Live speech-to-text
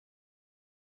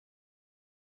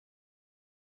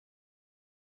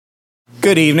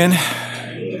Good evening.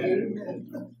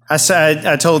 I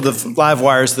told the live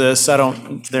wires this. There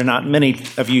are not many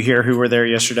of you here who were there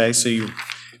yesterday.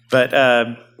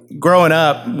 But growing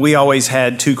up, we always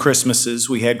had two Christmases.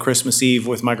 We had Christmas Eve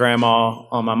with my grandma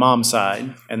on my mom's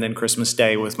side, and then Christmas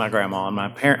Day with my grandma on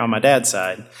my dad's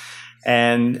side.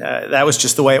 And that was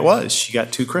just the way it was. She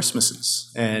got two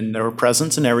Christmases, and there were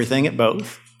presents and everything at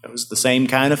both. It was the same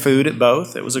kind of food at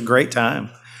both. It was a great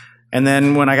time. And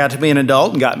then when I got to be an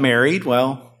adult and got married,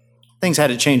 well, things had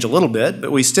to change a little bit,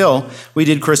 but we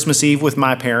did Christmas Eve with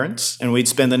my parents, and we'd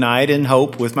spend the night in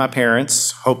Hope with my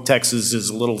parents. Hope, Texas is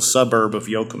a little suburb of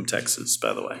Yoakum, Texas,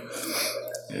 by the way.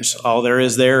 All there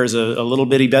is a little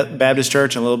bitty Baptist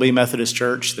church and a little bitty Methodist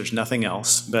church. There's nothing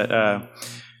else. But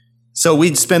so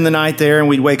we'd spend the night there, and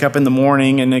we'd wake up in the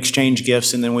morning and exchange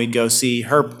gifts, and then we'd go see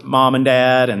her mom and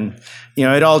dad. And,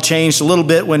 it all changed a little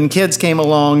bit when kids came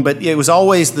along, but it was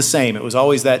always the same. It was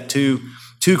always that two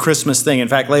Christmas thing. In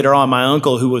fact, later on, my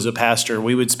uncle, who was a pastor,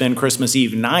 we would spend Christmas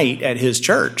Eve night at his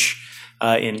church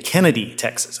in Kennedy,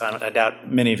 Texas. I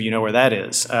doubt many of you know where that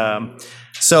is.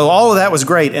 So all of that was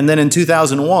great. And then in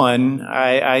 2001,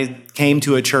 I came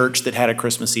to a church that had a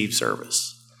Christmas Eve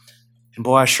service. And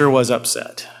boy, I sure was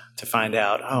upset to find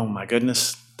out, oh my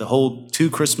goodness, the whole two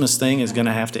Christmas thing is going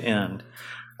to have to end.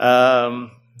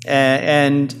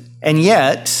 And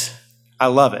yet, I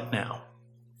love it now.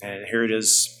 And here it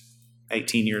is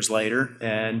 18 years later,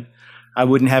 and I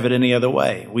wouldn't have it any other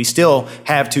way. We still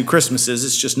have two Christmases.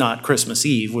 It's just not Christmas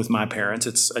Eve with my parents.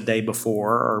 It's a day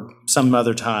before or some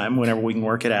other time, whenever we can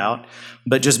work it out.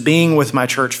 But just being with my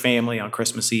church family on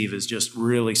Christmas Eve is just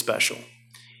really special.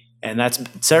 And that's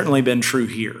certainly been true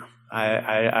here.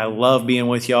 I love being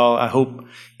with y'all. I hope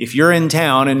if you're in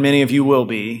town, and many of you will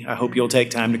be, I hope you'll take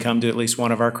time to come to at least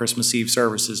one of our Christmas Eve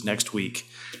services next week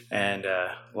and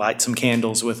light some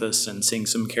candles with us and sing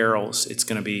some carols. It's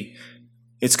going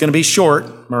to be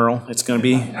short, Merle. It's going to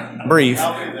be brief.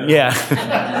 Yeah.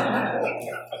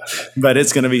 But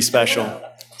it's going to be special.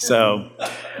 So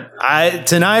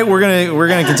tonight we're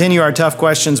going to continue our tough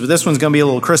questions, but this one's going to be a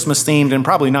little Christmas themed and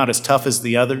probably not as tough as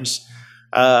the others.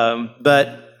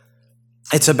 But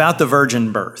it's about the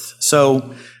virgin birth.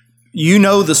 So you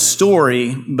know the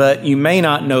story, but you may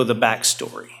not know the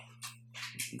backstory.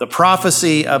 The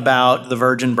prophecy about the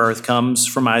virgin birth comes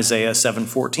from Isaiah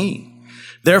 7:14.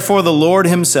 Therefore the Lord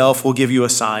himself will give you a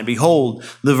sign. Behold,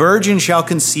 the virgin shall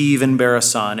conceive and bear a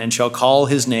son, and shall call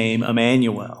his name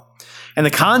Emmanuel. And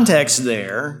the context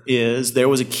there is there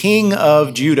was a king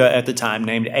of Judah at the time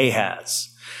named Ahaz.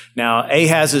 Now,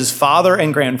 Ahaz's father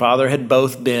and grandfather had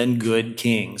both been good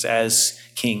kings, as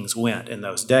kings went in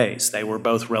those days. They were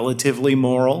both relatively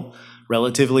moral,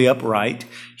 relatively upright.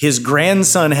 His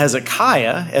grandson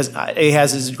Hezekiah,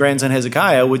 Ahaz's grandson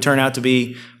Hezekiah, would turn out to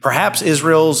be perhaps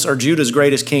Israel's or Judah's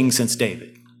greatest king since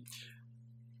David.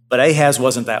 But Ahaz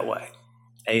wasn't that way.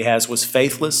 Ahaz was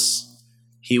faithless.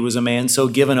 He was a man so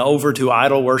given over to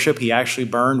idol worship, he actually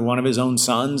burned one of his own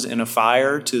sons in a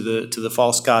fire to the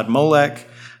false god Molech.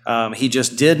 He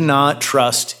just did not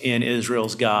trust in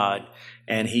Israel's God,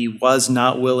 and he was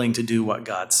not willing to do what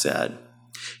God said.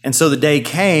 And so the day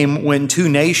came when two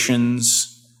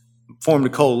nations formed a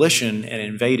coalition and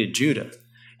invaded Judah.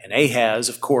 And Ahaz,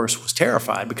 of course, was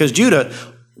terrified because Judah,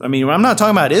 I'm not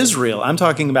talking about Israel, I'm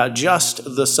talking about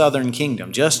just the southern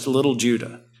kingdom, just little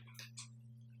Judah.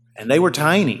 And they were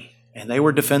tiny, and they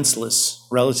were defenseless,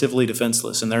 relatively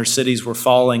defenseless, and their cities were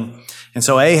falling. And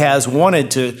so Ahaz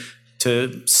wanted to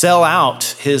sell out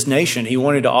his nation. He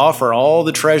wanted to offer all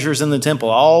the treasures in the temple,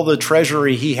 all the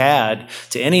treasury he had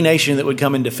to any nation that would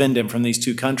come and defend him from these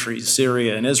two countries,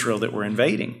 Syria and Israel, that were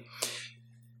invading.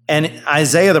 And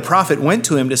Isaiah the prophet went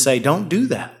to him to say, don't do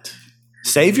that.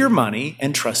 Save your money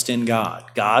and trust in God.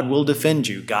 God will defend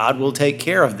you. God will take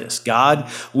care of this. God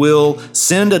will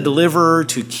send a deliverer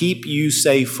to keep you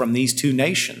safe from these two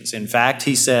nations. In fact,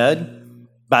 he said,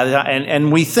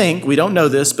 and we think, we don't know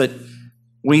this, but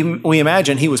we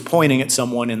imagine he was pointing at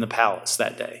someone in the palace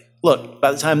that day. Look,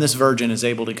 by the time this virgin is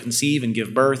able to conceive and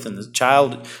give birth, and the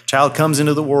child comes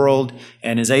into the world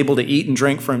and is able to eat and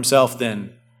drink for himself,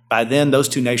 by then those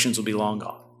two nations will be long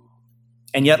gone.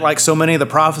 And yet, like so many of the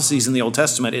prophecies in the Old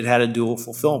Testament, it had a dual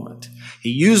fulfillment. He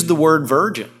used the word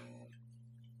virgin.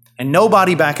 And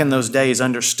nobody back in those days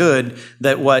understood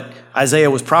that what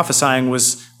Isaiah was prophesying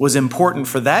was important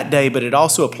for that day, but it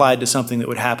also applied to something that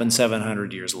would happen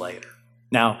 700 years later.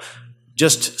 Now,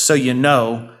 just so you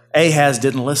know, Ahaz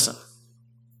didn't listen.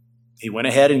 He went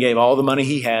ahead and gave all the money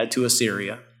he had to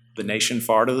Assyria, the nation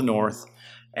far to the north,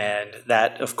 and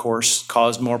that, of course,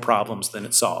 caused more problems than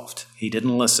it solved. He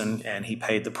didn't listen, and he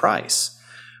paid the price.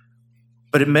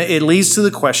 But it leads to the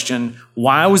question,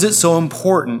 why was it so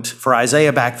important for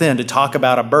Isaiah back then to talk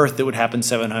about a birth that would happen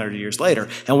 700 years later?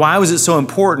 And why was it so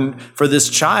important for this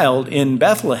child in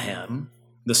Bethlehem,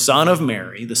 the son of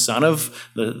Mary, the son of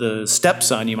the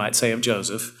stepson, you might say, of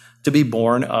Joseph, to be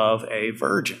born of a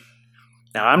virgin?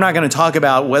 Now, I'm not going to talk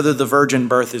about whether the virgin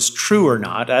birth is true or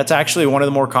not. That's actually one of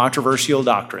the more controversial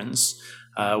doctrines.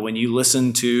 When you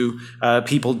listen to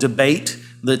people debate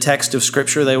the text of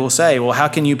Scripture, they will say, well, how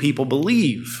can you people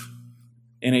believe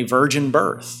in a virgin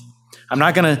birth? I'm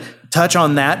not going to touch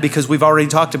on that because we've already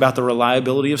talked about the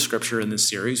reliability of Scripture in this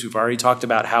series. We've already talked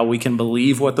about how we can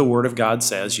believe what the Word of God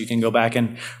says. You can go back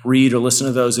and read or listen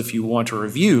to those if you want to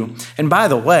review. And by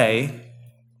the way,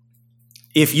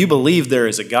 if you believe there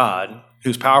is a God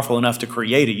who's powerful enough to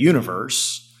create a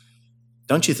universe,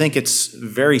 don't you think it's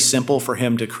very simple for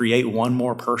him to create one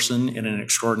more person in an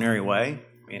extraordinary way?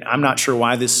 I mean, I'm not sure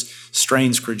why this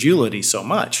strains credulity so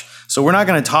much. So we're not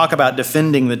going to talk about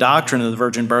defending the doctrine of the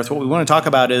virgin birth. What we want to talk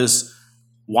about is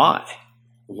why.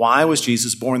 Why was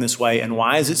Jesus born this way, and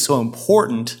why is it so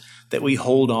important that we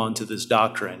hold on to this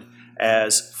doctrine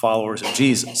as followers of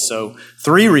Jesus? So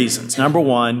 3 reasons. Number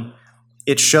 1,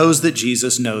 it shows that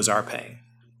Jesus knows our pain.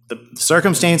 The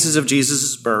circumstances of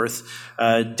Jesus' birth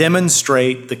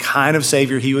demonstrate the kind of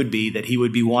Savior he would be, that he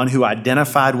would be one who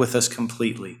identified with us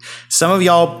completely. Some of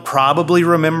y'all probably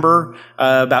remember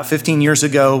about 15 years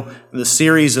ago, the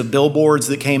series of billboards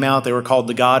that came out. They were called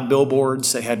the God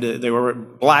billboards. They were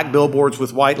black billboards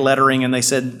with white lettering, and they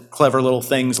said clever little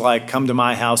things like, "Come to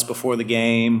my house before the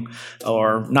game,"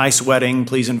 or "Nice wedding,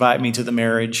 please invite me to the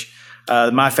marriage."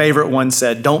 My favorite one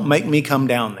said, "Don't make me come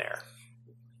down there."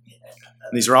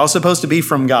 These are all supposed to be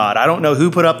from God. I don't know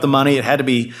who put up the money. It had to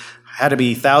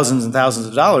be thousands and thousands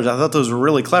of dollars. I thought those were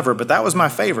really clever, but that was my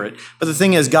favorite. But the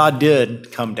thing is, God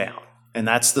did come down, and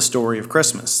that's the story of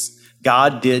Christmas.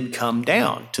 God did come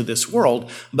down to this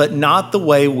world, but not the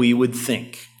way we would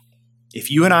think. If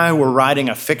you and I were writing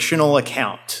a fictional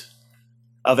account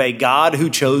of a God who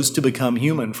chose to become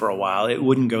human for a while, it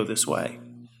wouldn't go this way.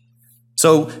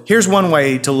 So here's one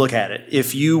way to look at it.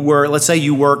 If you were, let's say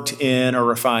you worked in a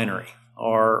refinery,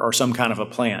 or some kind of a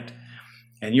plant,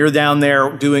 and you're down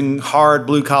there doing hard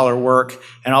blue-collar work,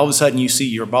 and all of a sudden you see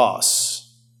your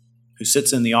boss who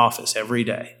sits in the office every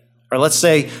day. Or let's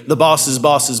say the boss's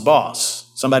boss's boss,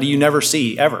 somebody you never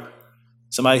see ever,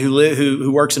 somebody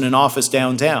who works in an office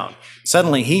downtown.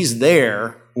 Suddenly he's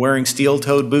there wearing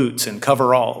steel-toed boots and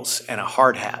coveralls and a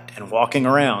hard hat and walking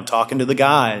around talking to the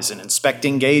guys and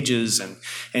inspecting gauges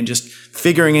and just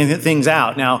figuring things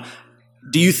out. Now,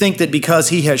 do you think that because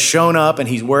he has shown up and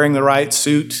he's wearing the right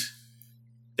suit,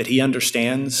 that he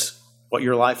understands what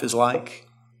your life is like?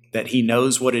 That he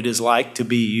knows what it is like to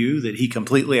be you? That he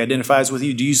completely identifies with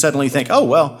you? Do you suddenly think, oh,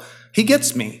 well, he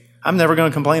gets me. I'm never going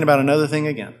to complain about another thing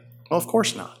again? Well, of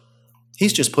course not.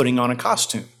 He's just putting on a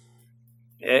costume.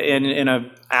 In an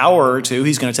hour or two,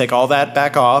 he's going to take all that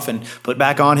back off and put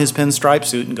back on his pinstripe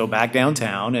suit and go back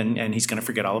downtown, and he's going to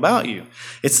forget all about you.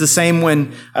 It's the same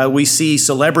when we see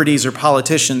celebrities or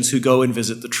politicians who go and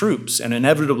visit the troops, and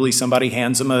inevitably somebody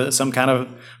hands them some kind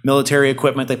of military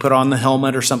equipment. They put on the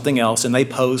helmet or something else, and they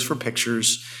pose for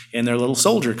pictures in their little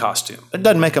soldier costume. It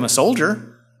doesn't make them a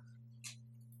soldier.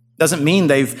 Doesn't mean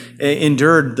they've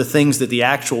endured the things that the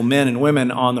actual men and women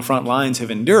on the front lines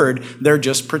have endured. They're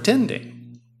just pretending.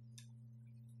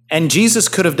 And Jesus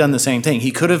could have done the same thing.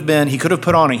 He could have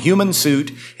put on a human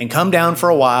suit and come down for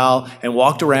a while and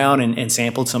walked around and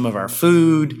sampled some of our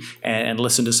food and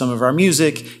listened to some of our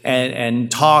music and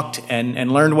talked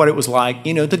and learned what it was like,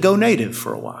 to go native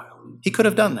for a while. He could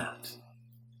have done that.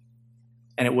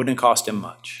 And it wouldn't have cost him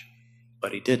much.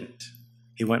 But he didn't.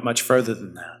 He went much further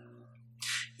than that.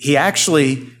 He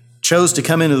actually chose to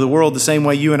come into the world the same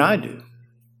way you and I do.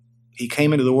 He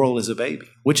came into the world as a baby,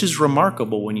 which is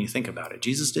remarkable when you think about it.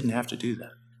 Jesus didn't have to do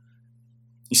that.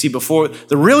 You see,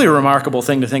 the really remarkable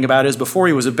thing to think about is before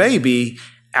he was a baby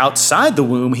outside the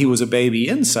womb, he was a baby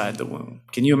inside the womb.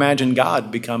 Can you imagine God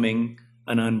becoming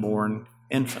an unborn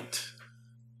infant?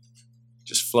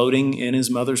 Just floating in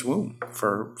his mother's womb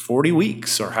for 40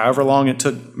 weeks or however long it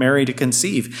took Mary to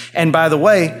conceive. And by the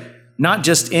way, not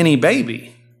just any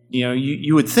baby.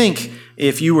 You would think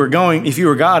if you were God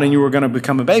and you were going to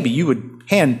become a baby, you would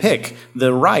handpick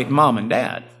the right mom and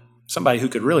dad, somebody who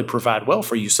could really provide well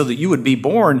for you so that you would be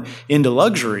born into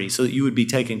luxury, so that you would be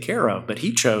taken care of. But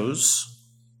he chose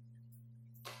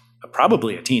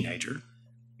probably a teenager.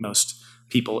 Most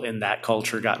people in that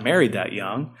culture got married that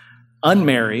young,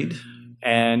 unmarried,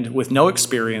 and with no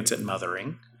experience at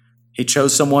mothering. He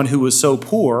chose someone who was so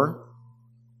poor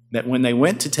that when they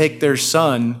went to take their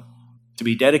son to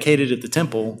be dedicated at the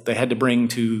temple, they had to bring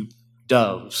 2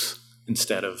 doves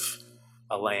instead of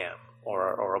a lamb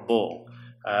or a bull.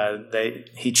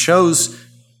 He chose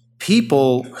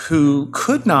people who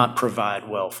could not provide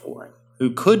well for him,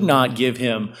 who could not give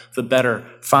him the better,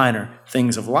 finer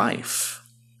things of life.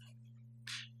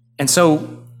 And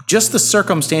so just the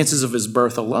circumstances of his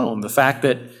birth alone, the fact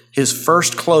that his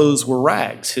first clothes were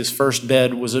rags, his first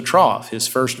bed was a trough, his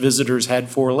first visitors had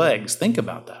 4 legs. Think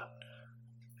about that.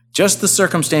 Just the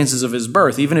circumstances of his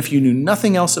birth, even if you knew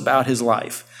nothing else about his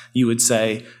life, you would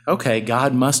say, okay,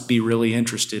 God must be really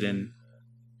interested in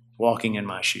walking in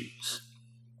my shoes.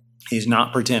 He's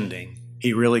not pretending.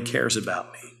 He really cares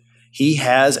about me. He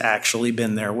has actually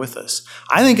been there with us.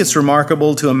 I think it's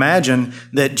remarkable to imagine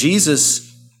that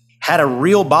Jesus had a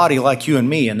real body like you and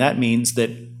me, and that means that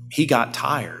he got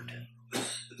tired.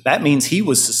 That means he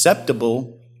was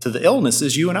susceptible to the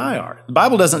illnesses you and I are. The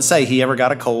Bible doesn't say he ever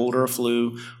got a cold or a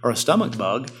flu or a stomach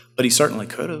bug, but he certainly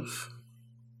could have.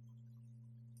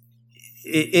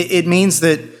 It means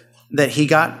that he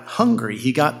got hungry,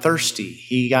 he got thirsty,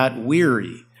 he got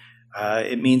weary.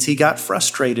 It means he got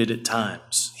frustrated at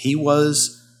times. He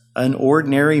was an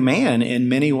ordinary man in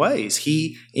many ways.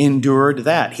 He endured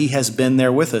that. He has been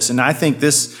there with us. And I think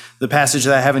the passage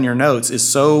that I have in your notes is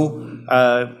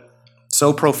so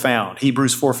profound.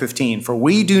 Hebrews 4:15, for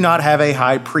we do not have a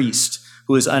high priest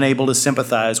who is unable to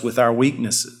sympathize with our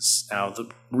weaknesses. Now, the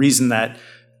reason that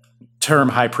term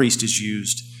high priest is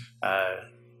used,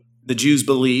 the Jews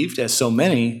believed, as so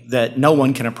many, that no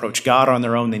one can approach God on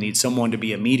their own. They need someone to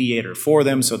be a mediator for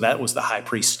them. So that was the high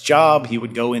priest's job. He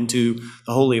would go into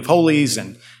the Holy of Holies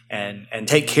and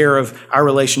take care of our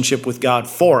relationship with God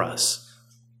for us.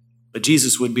 But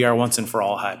Jesus would be our once and for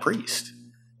all high priest.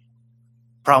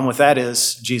 Problem with that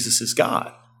is Jesus is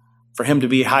God. For him to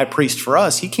be high priest for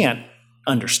us, he can't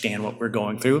understand what we're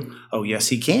going through. Oh, yes,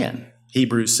 he can.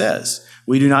 Hebrews says,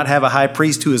 we do not have a high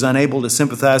priest who is unable to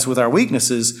sympathize with our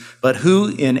weaknesses, but who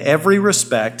in every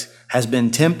respect has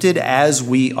been tempted as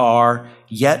we are,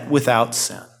 yet without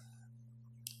sin.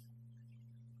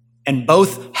 And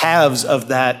both halves of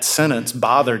that sentence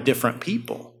bother different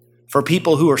people. For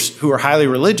people who are highly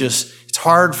religious, it's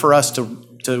hard for us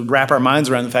to wrap our minds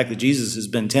around the fact that Jesus has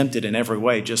been tempted in every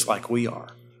way, just like we are.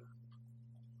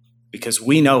 Because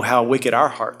we know how wicked our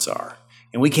hearts are.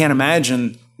 And we can't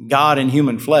imagine God in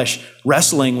human flesh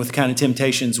wrestling with the kind of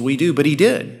temptations we do, but he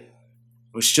did,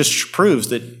 which just proves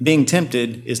that being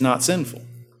tempted is not sinful.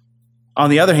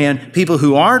 On the other hand, people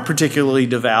who aren't particularly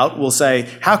devout will say,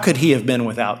 how could he have been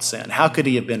without sin? How could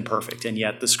he have been perfect? And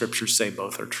yet the scriptures say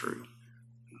both are true.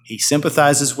 He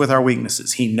sympathizes with our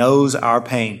weaknesses. He knows our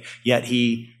pain, yet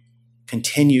he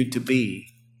continued to be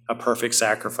a perfect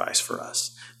sacrifice for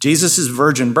us. Jesus'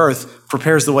 virgin birth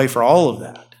prepares the way for all of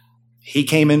that. He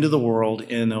came into the world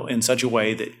in such a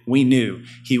way that we knew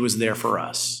he was there for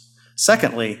us.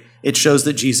 Secondly, it shows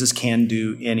that Jesus can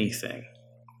do anything.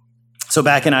 So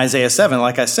back in Isaiah 7,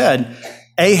 like I said,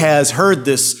 Ahaz heard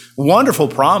this wonderful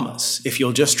promise, if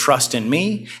you'll just trust in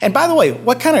me. And by the way,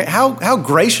 how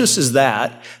gracious is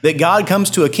that God comes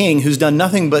to a king who's done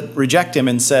nothing but reject him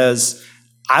and says,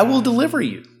 I will deliver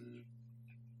you.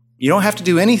 You don't have to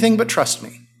do anything but trust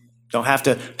me. Don't have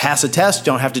to pass a test.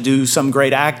 Don't have to do some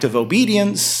great act of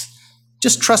obedience.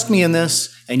 Just trust me in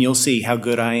this, and you'll see how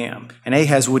good I am. And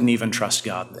Ahaz wouldn't even trust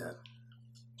God then.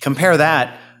 Compare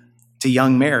that to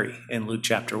young Mary in Luke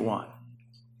chapter 1.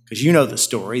 Because you know the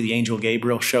story. The angel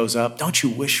Gabriel shows up. Don't you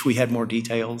wish we had more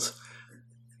details?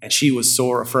 And she was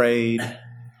sore afraid.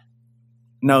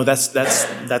 No, that's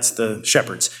the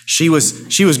shepherds. She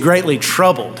was greatly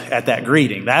troubled at that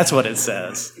greeting. That's what it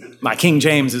says. My King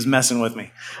James is messing with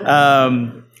me.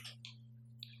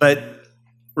 But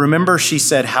remember, she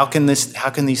said, how can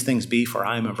these things be? For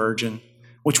I am a virgin.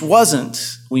 Which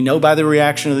wasn't, we know by the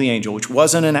reaction of the angel, which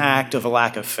wasn't an act of a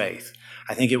lack of faith.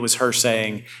 I think it was her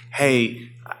saying,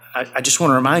 hey, I just want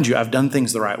to remind you, I've done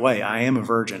things the right way. I am a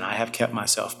virgin. I have kept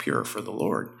myself pure for the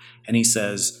Lord. And he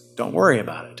says, don't worry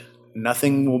about it.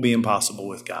 Nothing will be impossible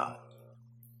with God.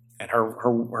 And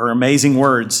her amazing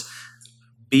words,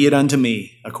 be it unto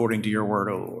me according to your word,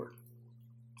 O Lord.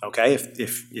 Okay,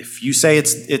 if you say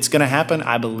it's going to happen,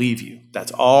 I believe you.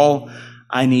 That's all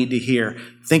I need to hear.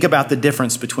 Think about the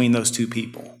difference between those two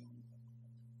people.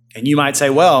 And you might say,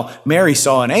 well, Mary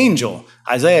saw an angel.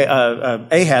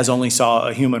 Ahaz only saw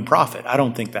a human prophet. I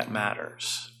don't think that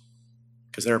matters.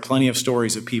 Because there are plenty of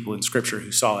stories of people in Scripture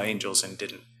who saw angels and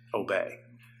didn't obey.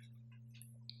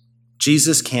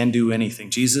 Jesus can do anything.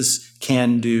 Jesus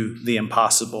can do the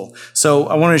impossible. So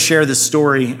I want to share this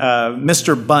story.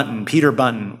 Mr. Bunton, Peter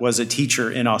Bunton, was a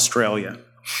teacher in Australia.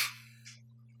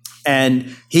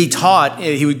 And he taught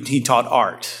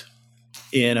art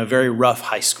in a very rough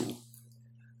high school.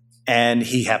 and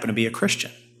he happened to be a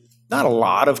Christian. Not a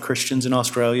lot of Christians in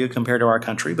Australia compared to our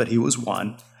country, but he was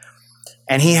one.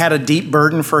 And he had a deep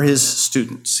burden for his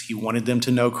students. He wanted them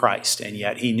to know Christ, and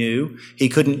yet he knew he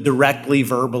couldn't directly,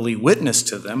 verbally witness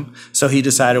to them. So he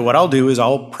decided, what I'll do is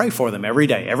I'll pray for them every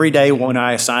day. Every day when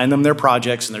I assign them their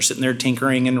projects and they're sitting there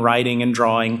tinkering and writing and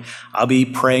drawing, I'll be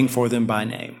praying for them by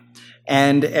name.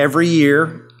 And every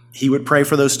year, he would pray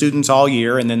for those students all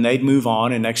year, and then they'd move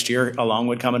on, and next year along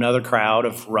would come another crowd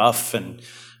of rough and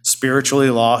spiritually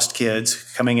lost kids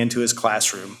coming into his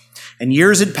classroom. And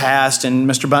years had passed, and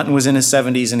Mr. Bunton was in his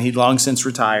 70s, and he'd long since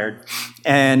retired.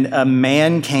 And a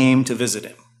man came to visit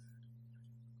him.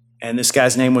 And this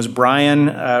guy's name was Brian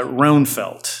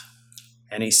Roenfeld.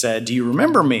 And he said, "Do you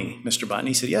remember me, Mr. Bunton?"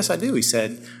 He said, "Yes, I do." He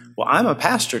said, "Well, I'm a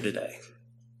pastor today.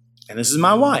 And this is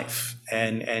my wife.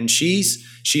 And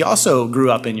she also grew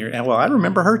up in your," "Well, I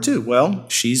remember her too." "Well,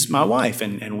 she's my wife,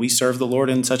 and we serve the Lord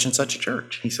in such and such a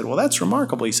church." He said, "Well, that's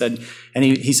remarkable." He said,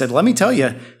 he said, "Let me tell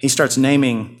you," he starts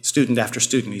naming student after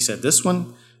student. He said, "This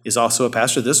one is also a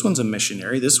pastor. This one's a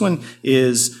missionary. This one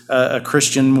is a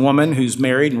Christian woman who's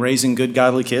married and raising good,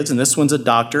 godly kids. And this one's a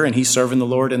doctor, and he's serving the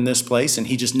Lord in this place." And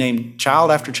he just named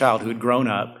child after child who had grown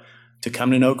up to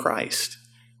come to know Christ.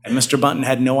 And Mr. Bunton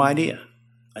had no idea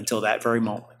until that very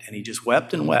moment. And he just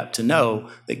wept and wept to know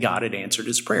that God had answered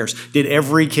his prayers. Did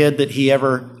every kid that he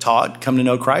ever taught come to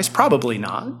know Christ? Probably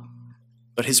not.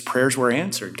 But his prayers were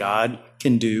answered. God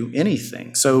can do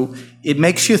anything. So it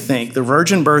makes you think, the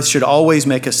virgin birth should always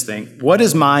make us think, what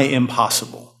is my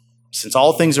impossible? Since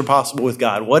all things are possible with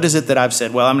God, what is it that I've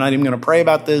said, well, I'm not even going to pray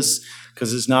about this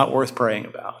because it's not worth praying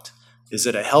about? Is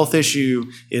it a health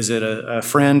issue? Is it a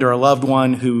friend or a loved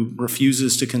one who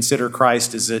refuses to consider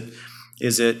Christ? Is it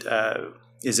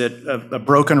a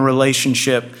broken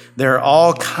relationship? There are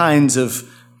all kinds of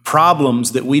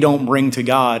problems that we don't bring to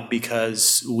God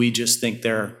because we just think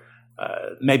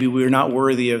maybe we're not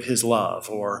worthy of his love,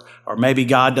 or maybe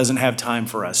God doesn't have time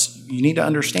for us. You need to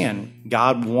understand,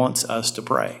 God wants us to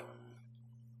pray.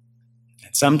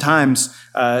 And sometimes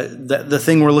the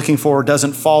thing we're looking for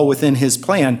doesn't fall within his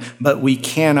plan, but we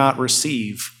cannot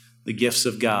receive the gifts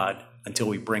of God until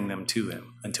we bring them to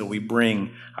him, until we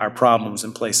bring our problems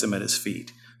and place them at his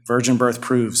feet. Virgin birth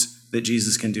proves that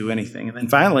Jesus can do anything. And then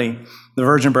finally, the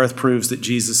virgin birth proves that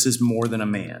Jesus is more than a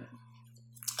man.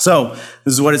 So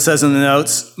this is what it says in the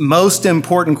notes. Most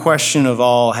important question of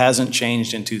all hasn't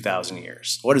changed in 2,000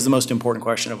 years. What is the most important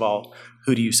question of all?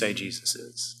 Who do you say Jesus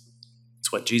is?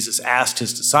 It's what Jesus asked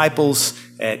his disciples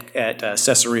at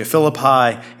Caesarea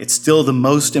Philippi. It's still the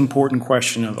most important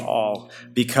question of all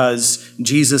because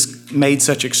Jesus made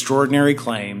such extraordinary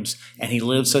claims and he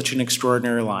lived such an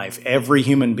extraordinary life. Every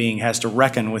human being has to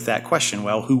reckon with that question.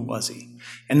 Well, who was he?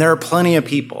 And there are plenty of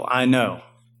people I know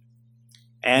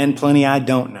and plenty I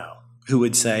don't know who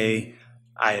would say,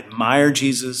 I admire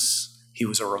Jesus. He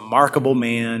was a remarkable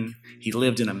man. He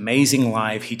lived an amazing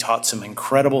life. He taught some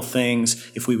incredible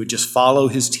things. If we would just follow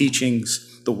his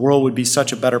teachings, the world would be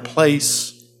such a better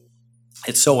place.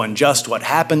 It's so unjust what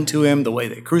happened to him, the way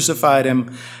they crucified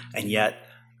him, and yet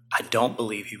I don't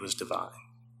believe he was divine.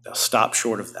 They'll stop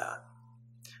short of that.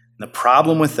 And the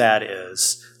problem with that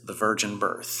is the virgin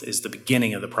birth is the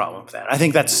beginning of the problem with that. I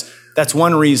think that's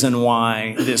one reason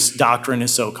why this doctrine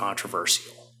is so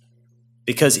controversial.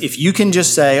 Because if you can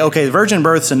just say, okay, the virgin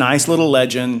birth's a nice little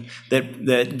legend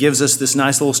that gives us this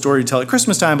nice little story to tell at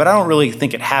Christmas time, but I don't really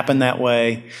think it happened that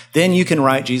way, then you can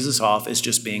write Jesus off as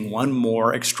just being one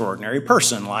more extraordinary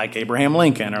person, like Abraham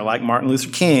Lincoln, or like Martin Luther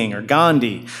King, or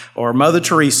Gandhi, or Mother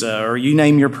Teresa, or you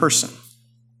name your person.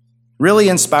 Really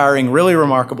inspiring, really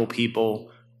remarkable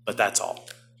people, but that's all.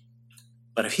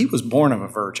 But if he was born of a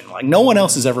virgin, like no one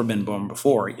else has ever been born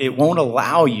before, it won't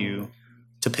allow you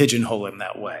to pigeonhole him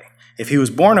that way. If he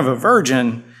was born of a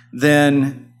virgin,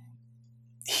 then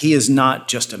he is not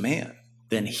just a man.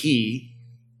 Then he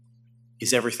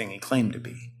is everything he claimed to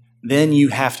be. Then you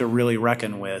have to really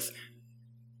reckon with,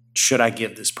 should I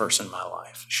give this person my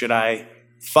life? Should I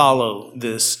follow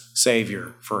this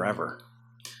Savior forever?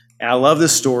 And I love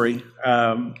this story.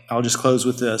 I'll just close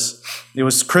with this. It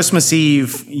was Christmas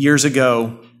Eve years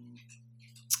ago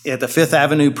at the Fifth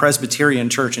Avenue Presbyterian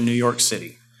Church in New York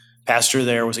City. Pastor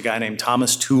there was a guy named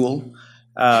Thomas Toole.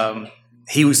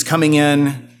 He was coming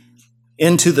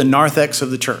into the narthex of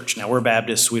the church. Now, we're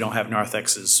Baptists. We don't have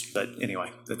narthexes, but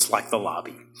anyway, it's like the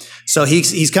lobby. So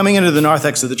he's coming into the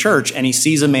narthex of the church, and he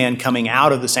sees a man coming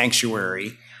out of the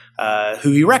sanctuary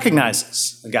who he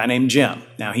recognizes, a guy named Jim.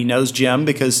 Now, he knows Jim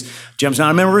because Jim's not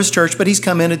a member of his church, but he's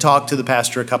come in to talk to the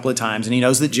pastor a couple of times, and he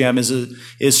knows that Jim is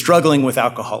struggling with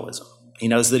alcoholism. He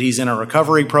knows that he's in a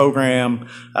recovery program.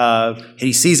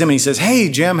 He sees him and he says, "Hey,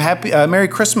 Jim, Merry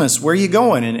Christmas. Where are you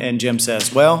going?" And Jim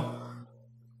says, "Well,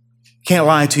 can't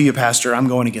lie to you, Pastor. I'm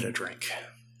going to get a drink."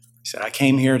 He said, "I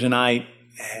came here tonight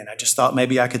and I just thought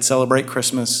maybe I could celebrate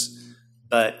Christmas,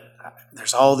 but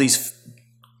there's all these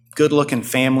good-looking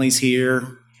families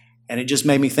here, and it just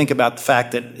made me think about the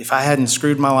fact that if I hadn't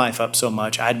screwed my life up so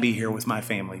much, I'd be here with my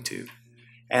family too.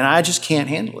 And I just can't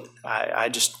handle it.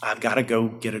 I've got to go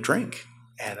get a drink."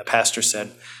 And the pastor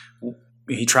said,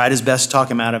 he tried his best to talk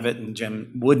him out of it, and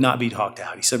Jim would not be talked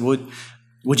out. He said,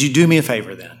 would you do me a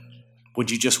favor then?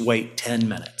 Would you just wait 10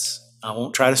 minutes? I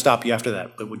won't try to stop you after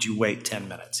that, but would you wait 10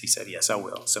 minutes? He said, "Yes, I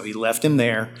will." So he left him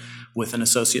there with an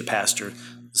associate pastor.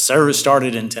 The service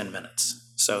started in 10 minutes.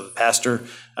 So the pastor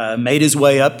made his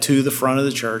way up to the front of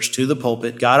the church, to the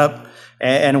pulpit, got up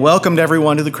and welcomed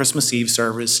everyone to the Christmas Eve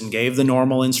service and gave the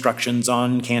normal instructions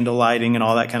on candle lighting and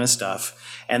all that kind of stuff.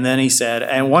 And then he said,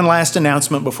 "And one last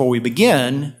announcement before we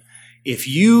begin. If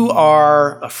you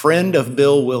are a friend of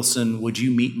Bill Wilson, would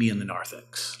you meet me in the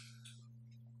narthex?"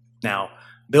 Now,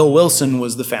 Bill Wilson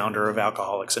was the founder of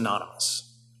Alcoholics Anonymous.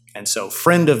 And so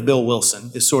friend of Bill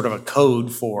Wilson is sort of a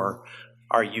code for,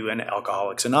 are you an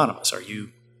Alcoholics Anonymous? Are you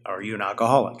an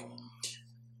alcoholic?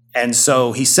 And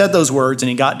so he said those words and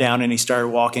he got down and he started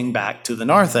walking back to the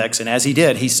narthex. And as he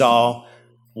did, he saw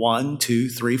 1, 2,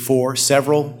 3, 4,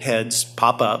 several heads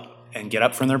pop up and get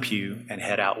up from their pew and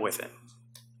head out with him.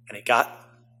 And he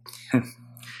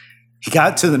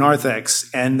got to the narthex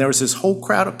and there was this whole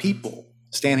crowd of people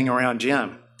standing around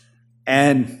Jim.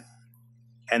 And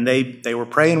they were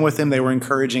praying with him. They were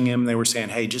encouraging him. They were saying,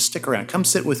 "Hey, just stick around. Come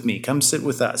sit with me. Come sit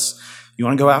with us. You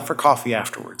want to go out for coffee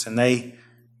afterwards?" And they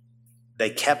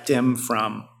kept him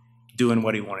from doing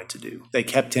what he wanted to do. They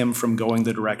kept him from going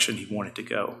the direction he wanted to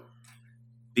go.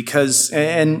 Because,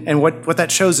 and what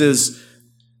that shows is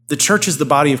the church is the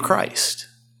body of Christ.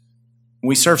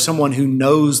 We serve someone who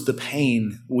knows the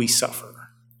pain we suffer,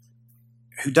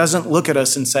 who doesn't look at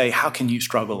us and say, "How can you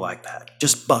struggle like that?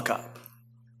 Just buck up."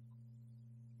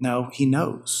 No, he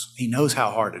knows. He knows how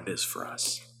hard it is for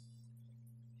us.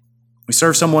 We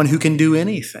serve someone who can do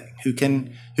anything, who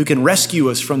can rescue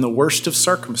us from the worst of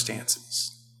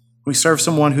circumstances. We serve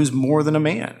someone who's more than a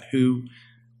man, who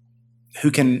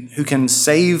can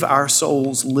save our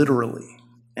souls literally,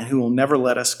 and who will never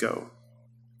let us go.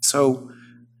 So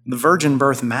the virgin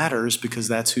birth matters because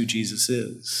that's who Jesus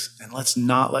is. And let's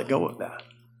not let go of that.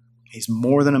 He's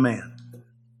more than a man.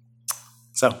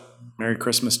 So, Merry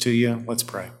Christmas to you. Let's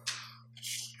pray.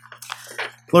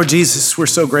 Lord Jesus, we're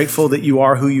so grateful that you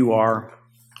are who you are.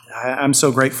 I'm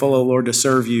so grateful, oh Lord, to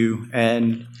serve you.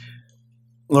 And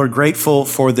Lord, grateful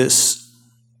for this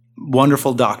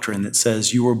wonderful doctrine that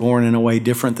says you were born in a way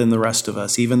different than the rest of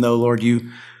us, even though, Lord, you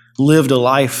lived a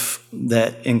life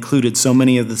that included so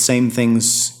many of the same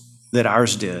things that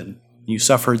ours did. You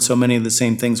suffered so many of the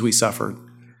same things we suffered.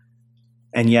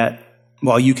 And yet,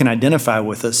 while you can identify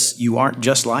with us, you aren't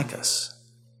just like us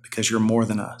because you're more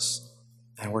than us.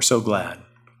 And we're so glad.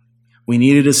 We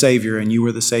needed a Savior, and you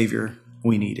were the Savior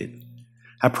we needed.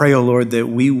 I pray, oh Lord, that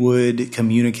we would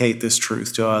communicate this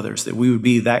truth to others, that we would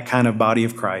be that kind of body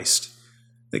of Christ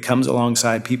that comes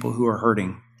alongside people who are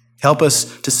hurting. Help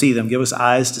us to see them. Give us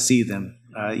eyes to see them,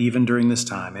 even during this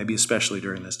time, maybe especially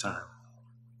during this time.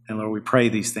 And Lord, we pray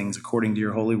these things according to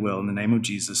your holy will in the name of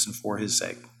Jesus and for his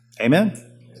sake. Amen.